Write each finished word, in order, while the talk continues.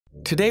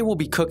Today we'll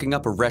be cooking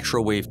up a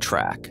retrowave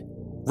track.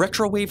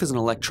 Retrowave is an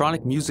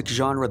electronic music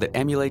genre that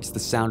emulates the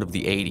sound of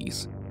the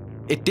 80s.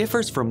 It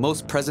differs from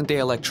most present-day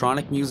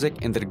electronic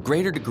music in that a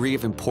greater degree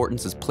of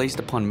importance is placed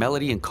upon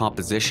melody and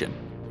composition.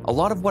 A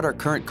lot of what our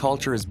current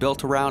culture is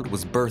built around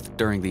was birthed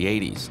during the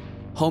 80s.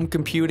 Home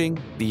computing,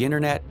 the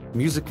internet,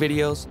 music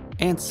videos,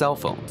 and cell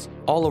phones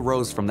all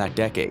arose from that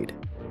decade.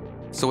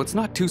 So it's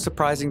not too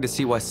surprising to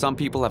see why some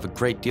people have a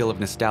great deal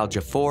of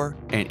nostalgia for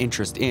and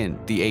interest in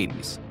the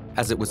 80s,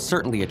 as it was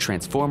certainly a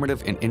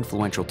transformative and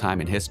influential time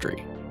in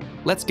history.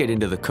 Let's get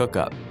into the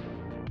cook-up.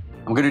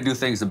 I'm going to do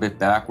things a bit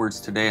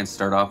backwards today and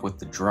start off with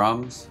the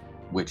drums,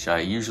 which I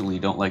usually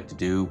don't like to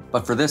do,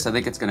 but for this I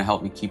think it's going to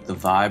help me keep the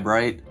vibe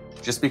right,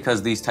 just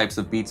because these types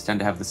of beats tend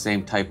to have the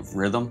same type of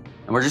rhythm,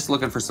 and we're just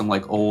looking for some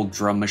like old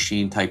drum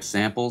machine type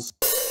samples.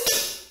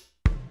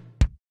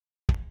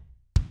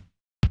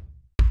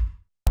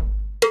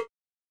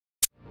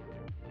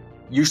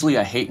 Usually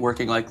I hate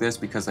working like this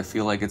because I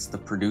feel like it's the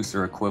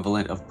producer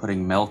equivalent of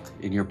putting milk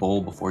in your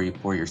bowl before you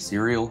pour your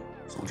cereal.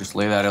 So we'll just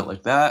lay that out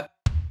like that.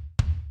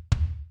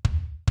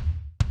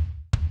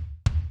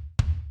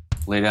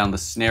 Lay down the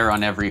snare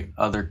on every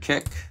other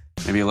kick.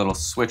 Maybe a little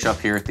switch up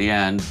here at the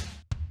end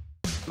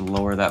and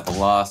lower that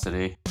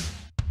velocity.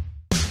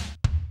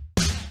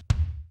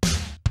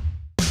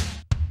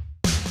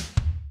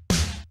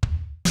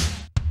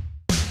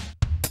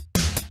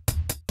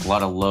 A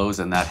lot of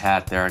lows in that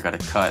hat there, I gotta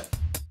cut.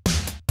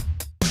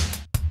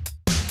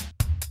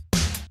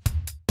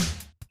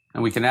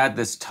 And we can add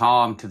this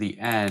tom to the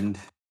end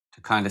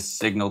to kind of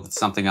signal that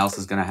something else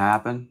is going to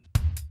happen.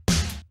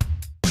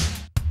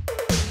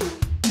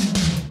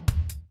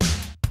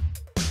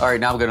 All right,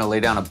 now I'm going to lay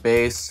down a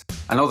bass.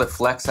 I know that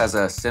Flex has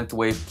a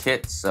Synthwave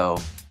kit, so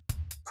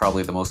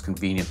probably the most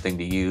convenient thing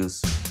to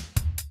use.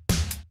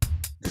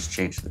 Just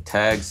change the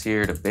tags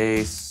here to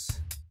bass.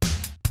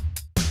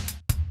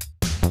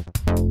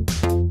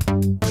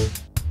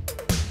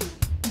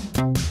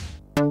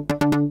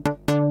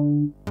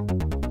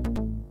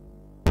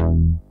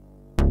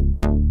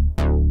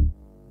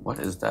 What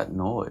is that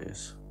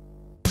noise?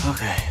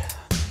 Okay.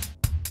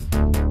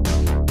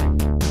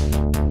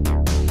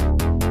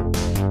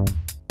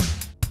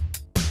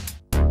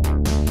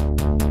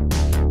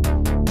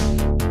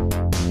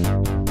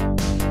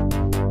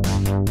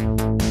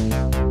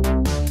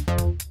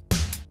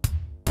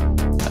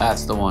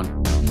 That's the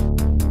one.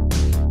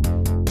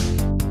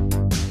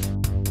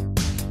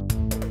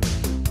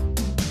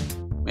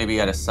 Maybe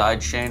add a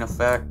side chain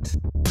effect.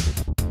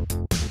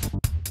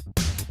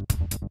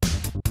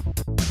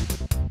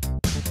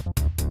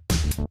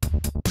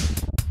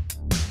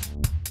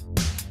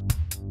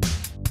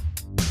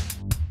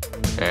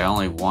 Okay, I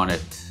only want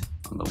it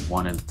on the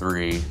 1 and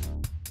 3.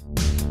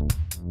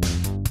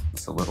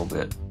 It's a little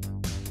bit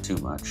too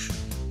much.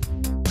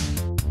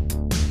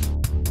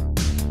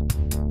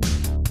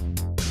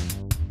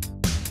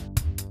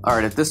 All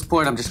right, at this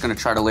point, I'm just gonna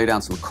try to lay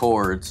down some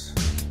chords.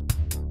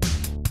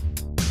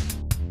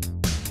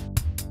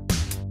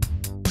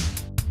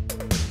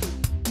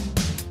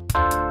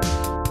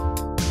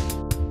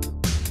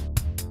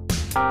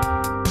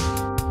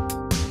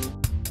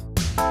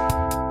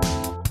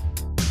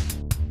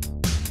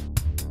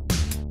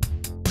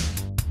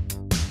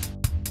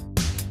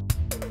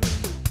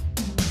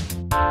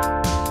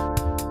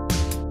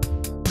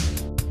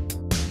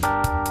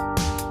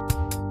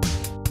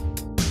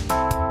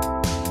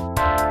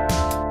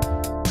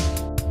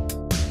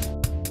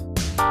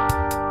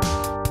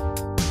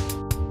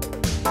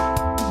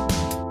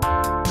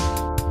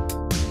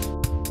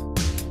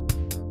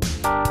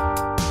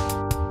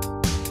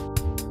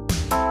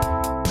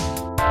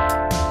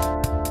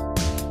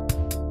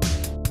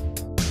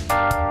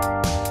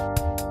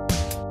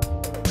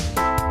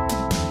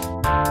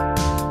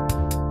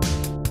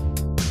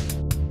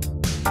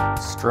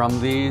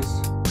 Strum these.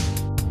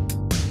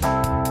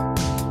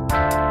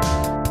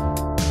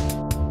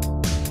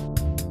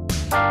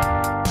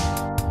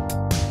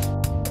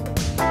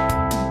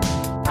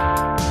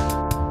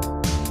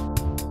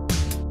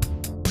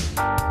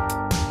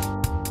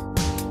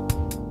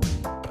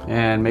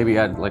 And maybe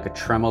add like a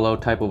tremolo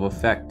type of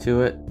effect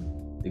to it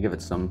to give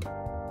it some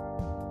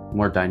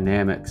more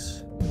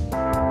dynamics.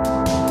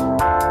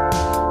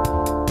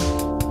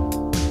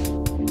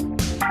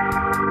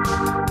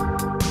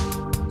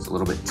 A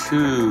little bit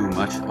too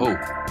much. Oh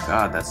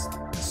God, that's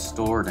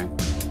distorting.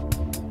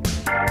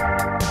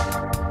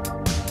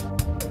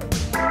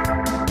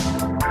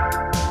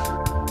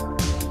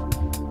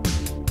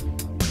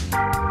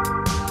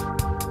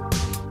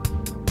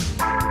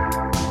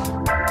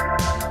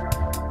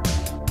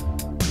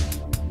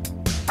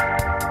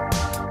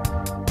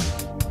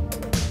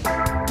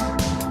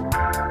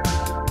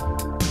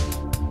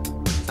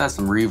 Let's add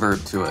some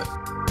reverb to it.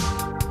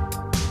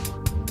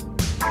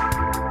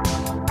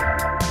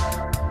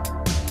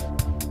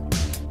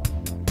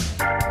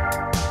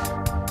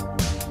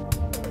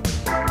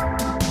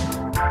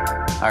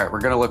 All right,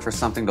 we're gonna look for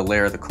something to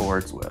layer the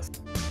chords with.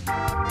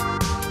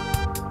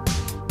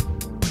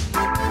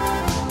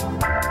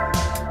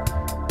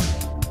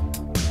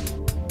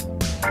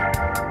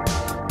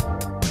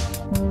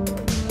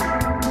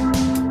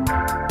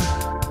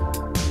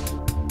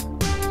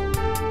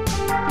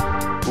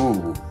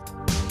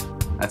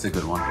 That's a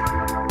good one.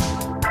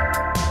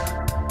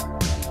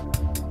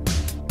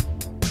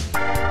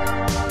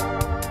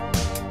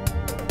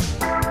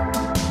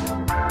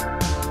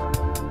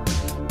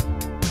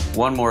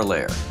 One more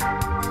layer.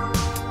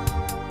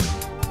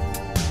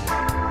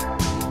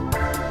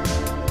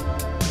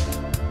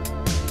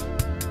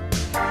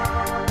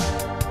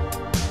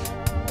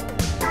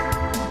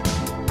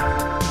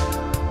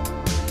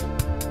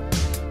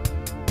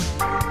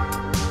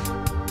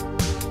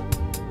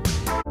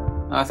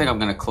 I think I'm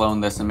gonna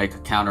clone this and make a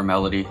counter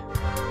melody.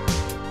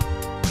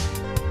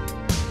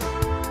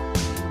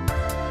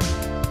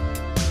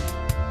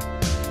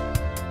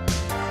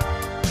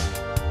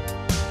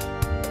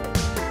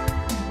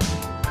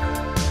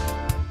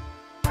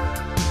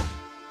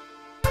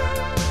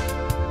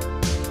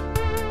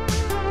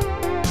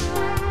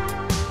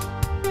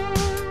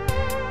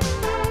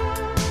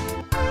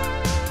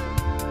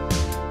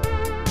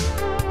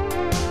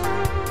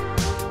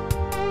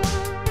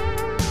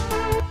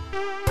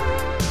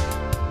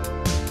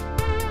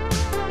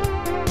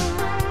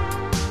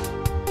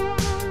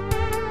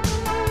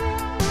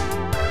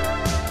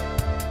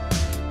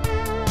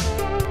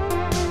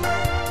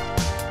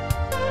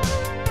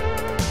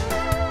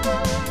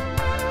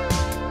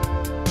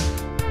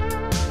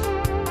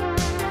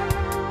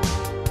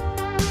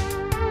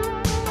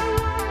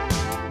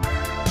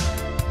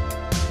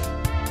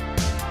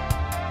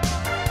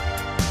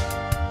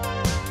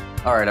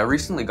 All right, I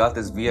recently got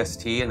this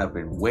VST and I've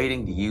been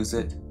waiting to use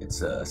it.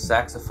 It's a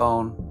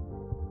saxophone.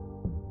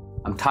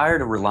 I'm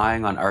tired of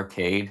relying on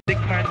arcade. Dig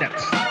my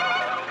nuts.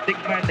 Dig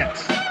my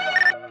nuts.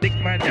 Dig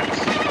my nuts.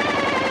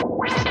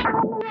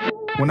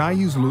 When I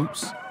use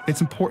loops,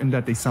 it's important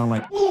that they sound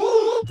like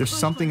there's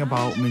something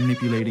about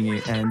manipulating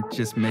it and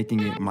just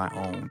making it my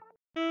own.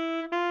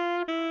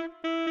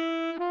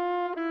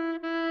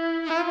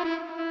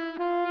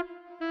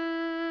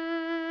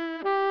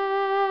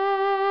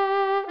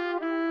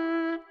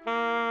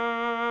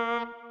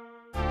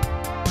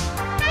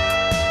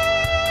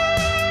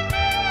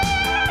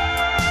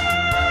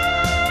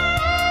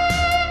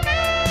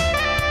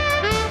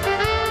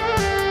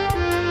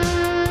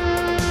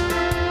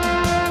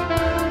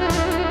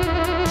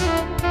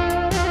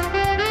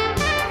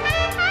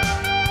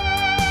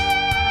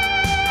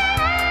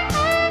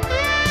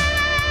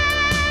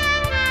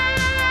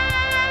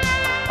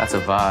 That's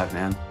a vibe,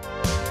 man.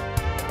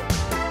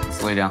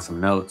 Let's lay down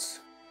some notes.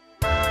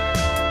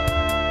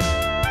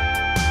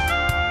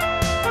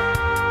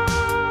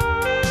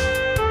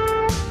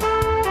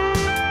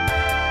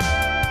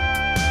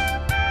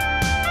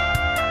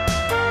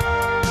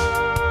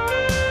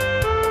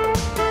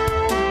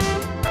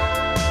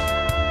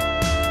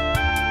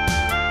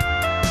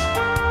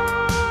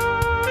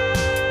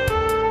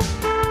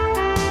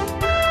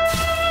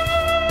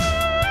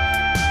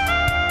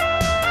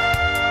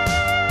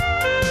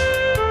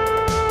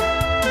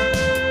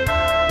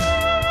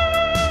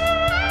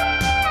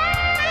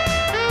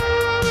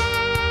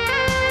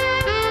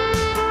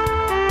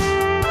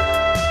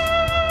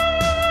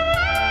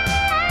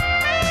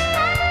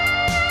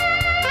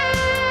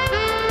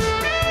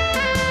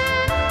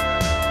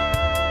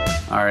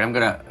 All right, I'm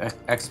gonna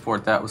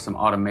export that with some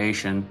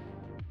automation.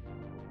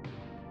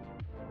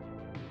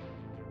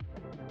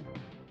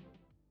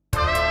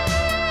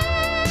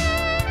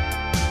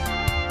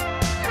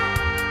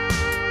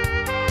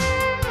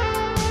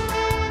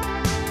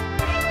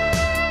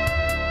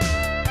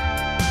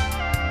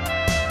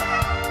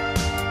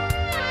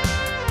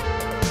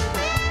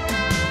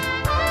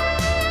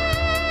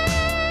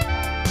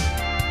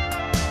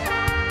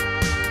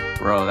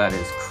 Bro, that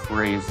is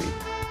crazy.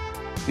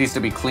 Needs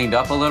to be cleaned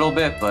up a little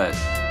bit, but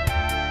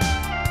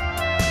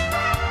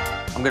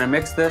I'm gonna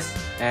mix this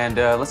and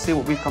let's see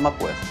what we've come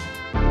up with.